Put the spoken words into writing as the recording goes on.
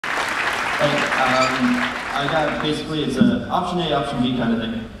I got basically, it's an option A, option B kind of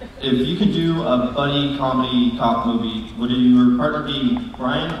thing. If you could do a buddy comedy cop movie, would your partner be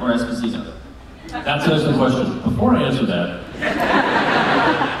Brian or Esposito? That's an excellent question. Before I answer that,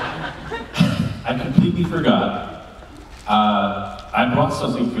 I completely forgot. I brought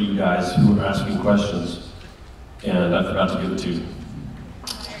something for you guys who are asking questions, and I forgot to give it to you.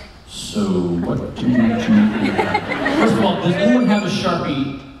 So, what do you do? First of all, does anyone have a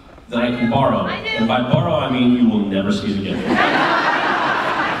Sharpie that I can borrow? And by borrow, I mean you will never see it again.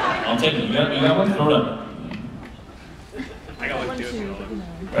 I'll take it. You got one? Throw it up. I got one too.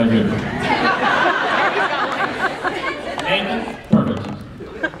 Right here. And perfect.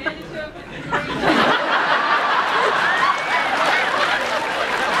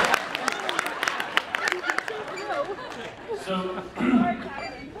 So,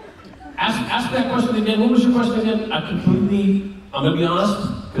 ask that question again. What was your question again? I'm gonna be honest,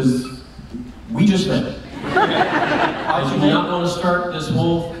 because we just met. I do not want to start this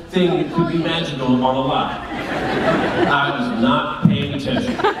whole thing that could be magical on a lie. I was not paying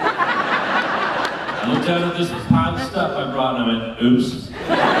attention. I looked down at this pile of stuff I brought and I went, oops.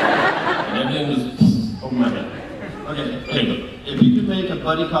 And everything was over my head. Okay, if you could make a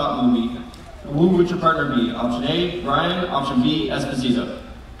buddy cop movie, who would your partner be? Option A, Brian, option B, Esposito.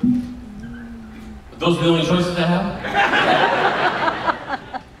 Those are the only choices I have?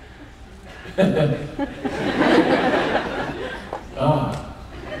 Oh.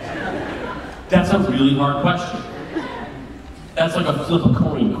 That's a really hard question. That's like a flip a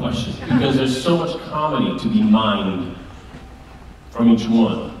coin question, because there's so much comedy to be mined from each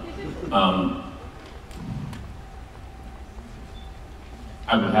one.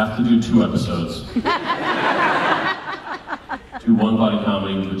 I would have to do 2 episodes. Do one buddy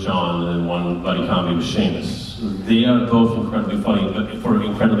comedy with John and then one buddy comedy with Seamus. They are both incredibly funny, but for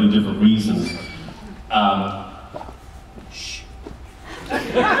incredibly different reasons.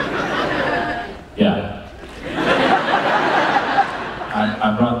 Yeah.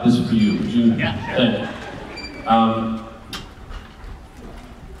 I brought this for you. Would you? Yeah.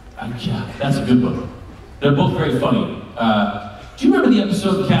 Yeah, that's a good one. They're both very funny. Do you remember the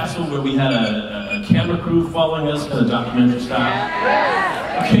episode of Castle where we had a camera crew following us, kind of documentary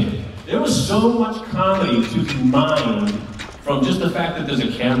style? Okay, there was so much comedy to be mined from just the fact that there's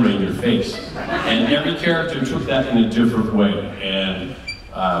a camera in your face. And every character took that in a different way. And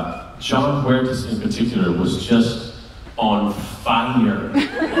John Huertas in particular was just on fire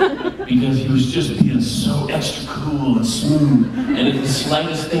because he was just being so extra cool and smooth. And if the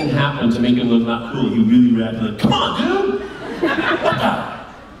slightest thing happened to make him look not cool, he really reacted like, come on, dude! What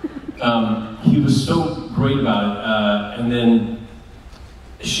the? He was so great about it. And then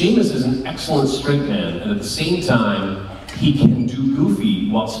Seamus is an excellent straight man, and at the same time, he can do goofy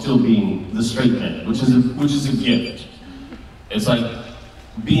while still being the straight man, which is a gift. It's like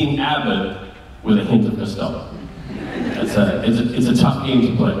being Abbott with a hint of Costello. It's a tough game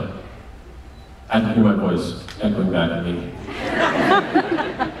to play. I can hear my voice echoing back at me.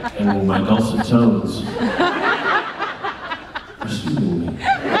 And my dulcet tones are soothing me.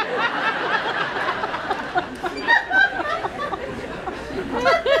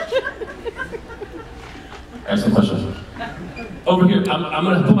 Ask the question. Over here, I'm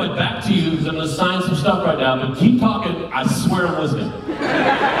going to put my back to you because I'm going to sign some stuff right now, but keep talking, I swear I'm listening.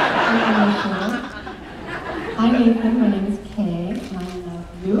 Hi Nathan, my name is Kay, and I love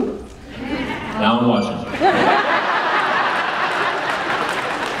you. Now I'm watching.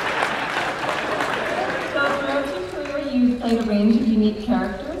 So throughout your career, you've played a range of unique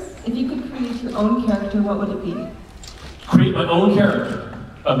characters. If you could create your own character, what would it be? Create my own character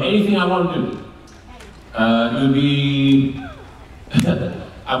of anything I want to do. It would be...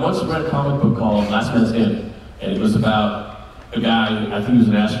 I once read a comic book called Last Man Standing, and it was about a guy, I think he was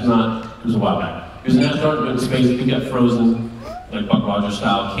an astronaut, it was a while back. He was an astronaut, went in space, he got frozen, like Buck Rogers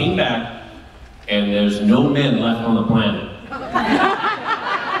style, came back, and there's no men left on the planet. I'd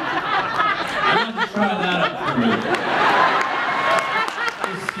like to try that out for a minute.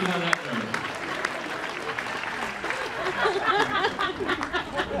 Let's see how that goes.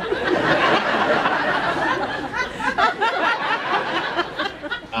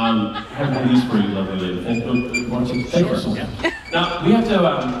 I have one of these for you, lovely lady. Thank you so much. Now, we have to,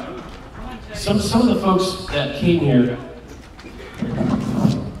 some of the folks that came here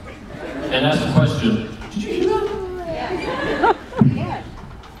and asked a question. Did you hear that? Yeah.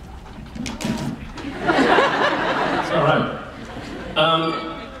 It's all right.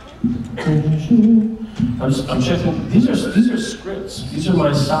 I'm checking. These are scripts. These are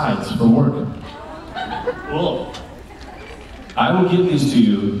my sides from work. Cool. I will give these to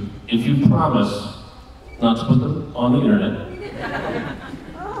you if you promise not to put them on the internet.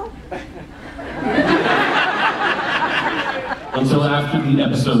 Until after the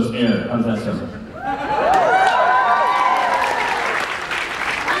episodes air. How does that sound?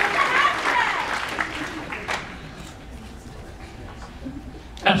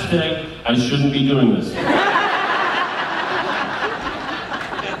 Hashtag, I shouldn't be doing this.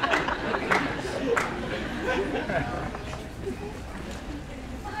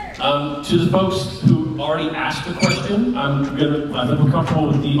 To the folks who already asked a question, I think we're comfortable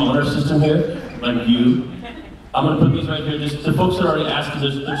with the honor system here, like you. I'm gonna put these right here. Just the folks that already asked,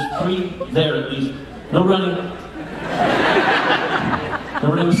 there's 3 there at least. No running. No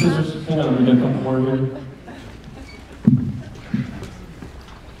running with scissors. Hang on, we got a couple more here.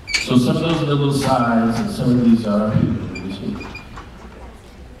 So some of those are the little sides, and some of these are.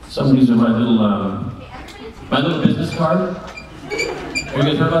 Some of these are my little business card. Have you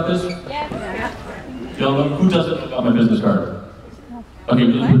guys heard about this? Yes. Y'all know? Who doesn't got my business card? Okay,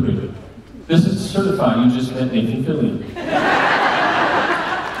 really quickly. This is to certify you just met Nathan Fillion.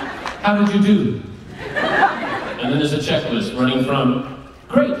 How did you do? And then there's a checklist running from,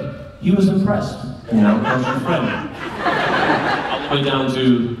 great, he was impressed, and now how's your friend? All the way down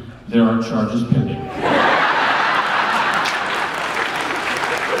to, there are charges pending.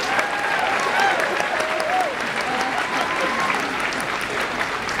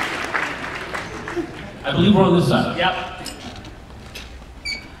 I believe we're on this side. Yep.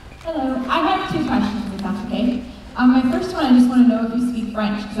 Hello, I have 2 questions, if that's okay. My first one, I just want to know if you speak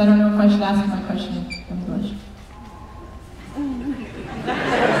French, because I don't know if I should ask my question in English.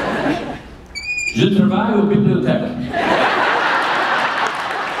 Je travaille aux bibliothèques.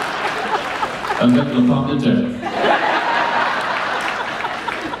 Avec le pomme de terre.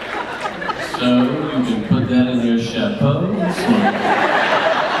 So you can put that in your chapeau.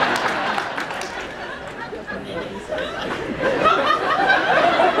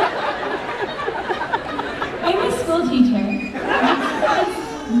 I'm a school teacher.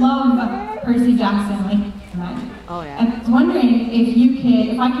 Love Percy Jackson, like that. Oh yeah. I was wondering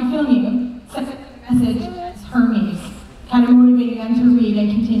if I could film you, send a message to Hermes, kind of motivating them to read and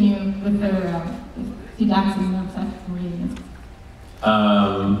continue with their Percy Jackson and obsessed with reading.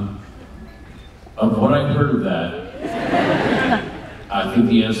 Of what I've heard of that, I think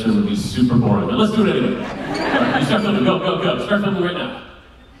the answer would be super boring, but let's do it anyway. Right, you start filming, go. Start filming right now.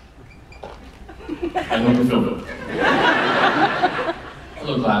 I hope you film it.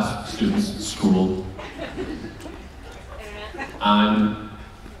 Hello class, students, school. I'm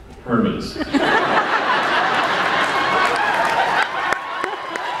Hermes.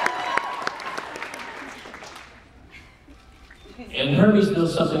 And Hermes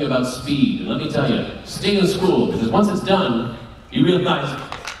knows something about speed, and let me tell you, stay in school, because once it's done, you realize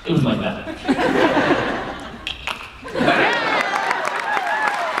it was like that.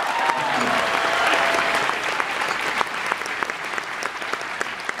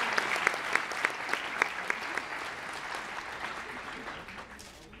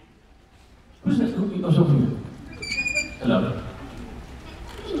 Who's that? Who's over here? Hello.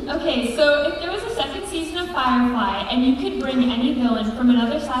 Okay, so if there was a second season of Firefly, and you could bring any villain from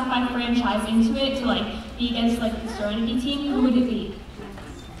another sci-fi franchise into it to be against the Serenity team, who would it be?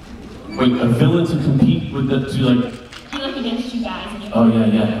 Wait, a villain to compete with be against you guys. And oh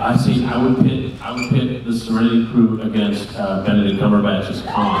yeah. I see. I would pit the Serenity crew against Benedict Cumberbatch's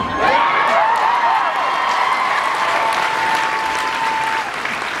Khan.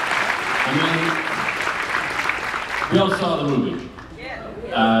 I mean, we all saw the movie.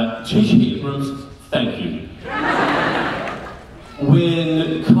 J.J. Abrams, thank you.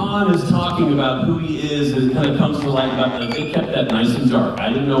 When Khan is talking about who he is, it kind of comes to light about that. They kept that nice and dark. I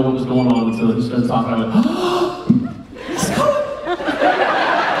didn't know what was going on until he started talking. I went, oh, it's Khan!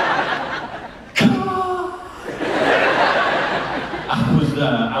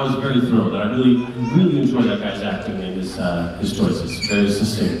 I was very thrilled. I really enjoyed that guy's acting and his choices. Very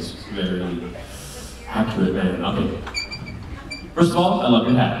succinct, very accurate, man. Okay. First of all, I love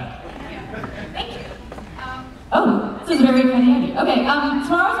your hat. Thank you. Oh, this is very funny. Okay, tomorrow's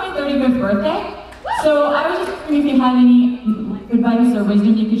my 35th birthday, so I was just wondering if you had any advice or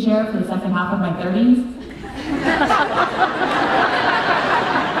wisdom you could share for the second half of my 30s.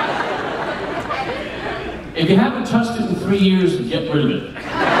 If you haven't touched it in 3 years, get rid of it.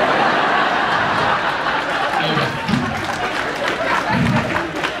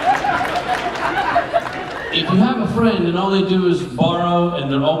 If you have a friend and all they do is borrow and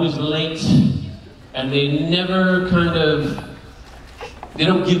they're always late and they never they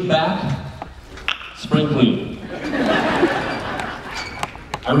don't give back, spring clean.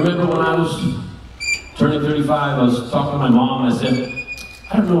 I remember when I was turning 35, I was talking to my mom, and I said,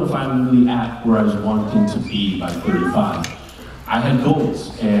 I don't know if I'm really at where I was wanting to be by 35. I had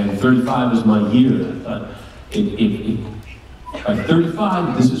goals, and 35 is my year. By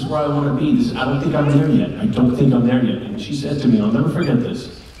 35, this is where I want to be. I don't think I'm there yet. I don't think I'm there yet. And she said to me, I'll never forget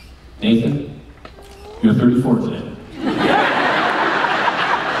this, Nathan, you're 34 today.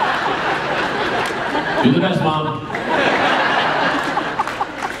 You're the best, Mom.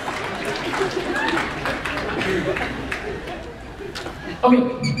 Okay.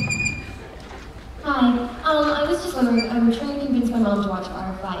 Hi. I was just wondering, I'm trying to convince my mom to watch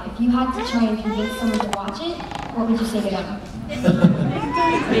Firefly. If you had to try and convince someone to watch it, what would you say to them? If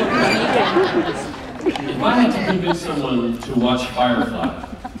I had to convince someone to watch Firefly,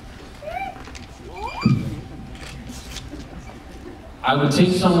 I would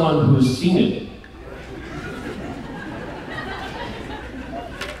take someone who has seen it,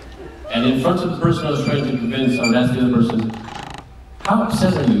 and in front of the person I was trying to convince, I would ask the other person, how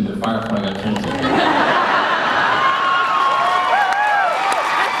upset are you that Firefly got canceled?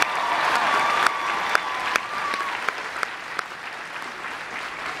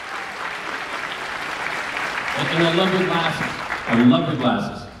 And I love your glasses. I love your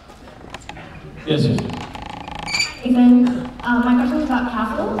glasses. Yes, yes. Ethan, my question is about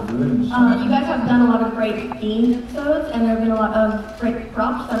Castle. You guys have done a lot of great theme episodes, and there have been a lot of great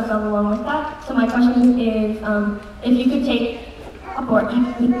props that have gone along with that. So my question is, if you could take or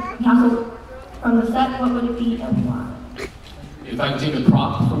eat Castle from the set, what would it be and why? If I could take a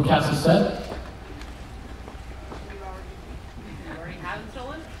prop from Castle's set?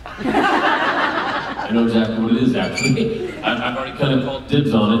 I know exactly what it is, actually. I've already kind of called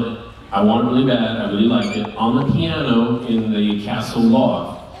dibs on it. I want it really bad. I really like it. On the piano in the Castle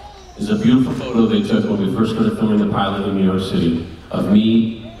loft is a beautiful photo they took when we first started filming the pilot in New York City of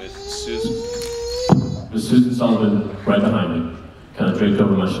me with Susan Sullivan right behind me, kind of draped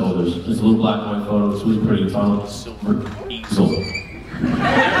over my shoulders. It's a little black and white photo. It's really pretty. It's on a silver easel.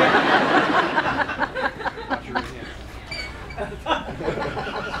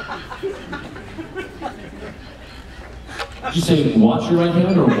 Did you say watch your right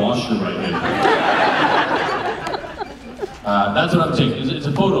hand or wash your right hand? That's what I'm taking. It's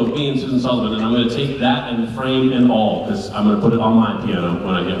a photo of me and Susan Sullivan, and I'm going to take that and frame and all, because I'm going to put it on my piano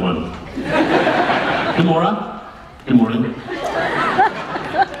when I get one. Good morning. Good morning.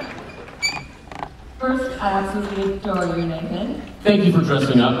 First, I absolutely adore you, Nathan. Thank you for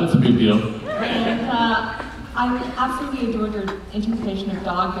dressing up. That's a big deal. And I absolutely adored your interpretation of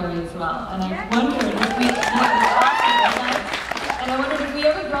Dogberry as well. And I wondered if we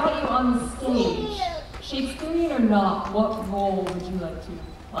ever brought you on the stage, Shakespearean or not, what role would you like to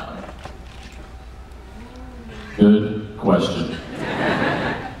play? Good question.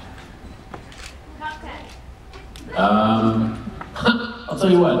 I'll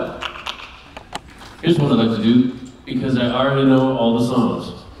tell you what. Here's what I'd like to do, because I already know all the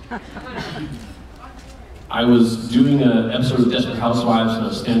songs. I was doing an episode of Desperate Housewives, and I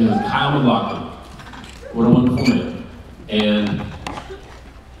was standing with Kyle MacLachlan. What a wonderful man. And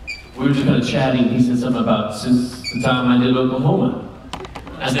we were just kind of chatting. He said something about, since the time I did Oklahoma.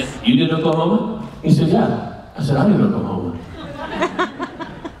 I said, you did Oklahoma? He said, yeah. I said, I did Oklahoma.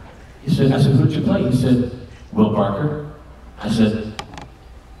 I said, who'd you play? He said, Will Parker. I said,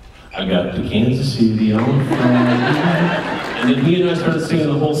 I got to Kansas City on Friday. And then he and I started singing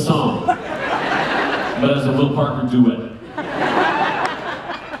the whole song, but as a Will Parker duet.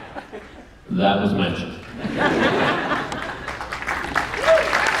 That was magic.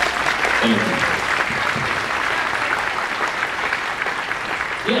 Thank you.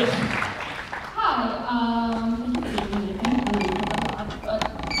 Yes. Hi,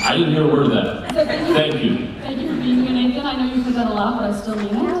 I didn't hear a word of that. Thank you. Thank you for being here, Nathan. I know you said that a lot, but I still mean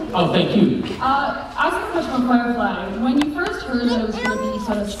it. Oh, thank you. I was going to question on Firefly. When you first heard that it was going to be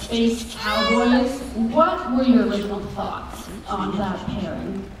sort of space cowboys, what were your original thoughts on that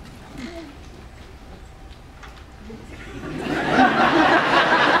pairing?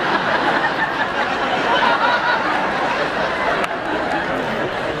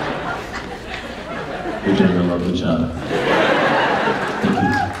 You're doing a lovely job. Thank you.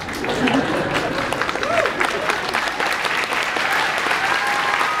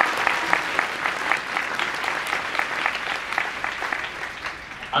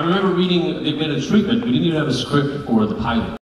 I remember reading the admitted treatment. We didn't even have a script for the pilot.